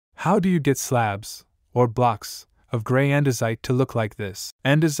How do you get slabs, or blocks, of gray andesite to look like this?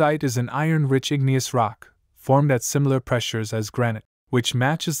 Andesite is an iron-rich igneous rock, formed at similar pressures as granite, which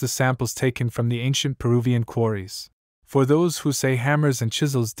matches the samples taken from the ancient Peruvian quarries. For those who say hammers and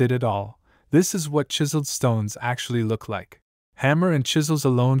chisels did it all, this is what chiseled stones actually look like. Hammer and chisels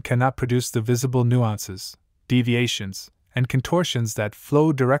alone cannot produce the visible nuances, deviations, and contortions that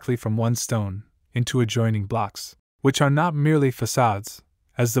flow directly from one stone into adjoining blocks, which are not merely facades,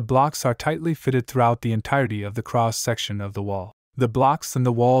 as the blocks are tightly fitted throughout the entirety of the cross-section of the wall. The blocks and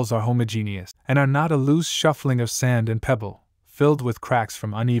the walls are homogeneous, and are not a loose shuffling of sand and pebble, filled with cracks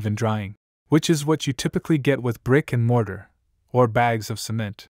from uneven drying, which is what you typically get with brick and mortar, or bags of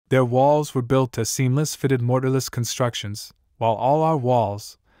cement. Their walls were built as seamless fitted mortarless constructions, while all our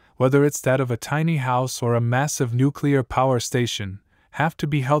walls, whether it's that of a tiny house or a massive nuclear power station, have to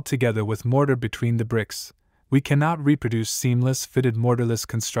be held together with mortar between the bricks. We cannot reproduce seamless fitted mortarless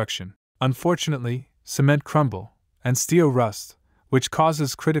construction. Unfortunately, cement crumble, and steel rust, which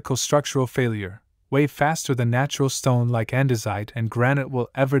causes critical structural failure, way faster than natural stone like andesite and granite will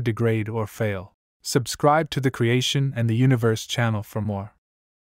ever degrade or fail. Subscribe to the Creation and the Universe channel for more.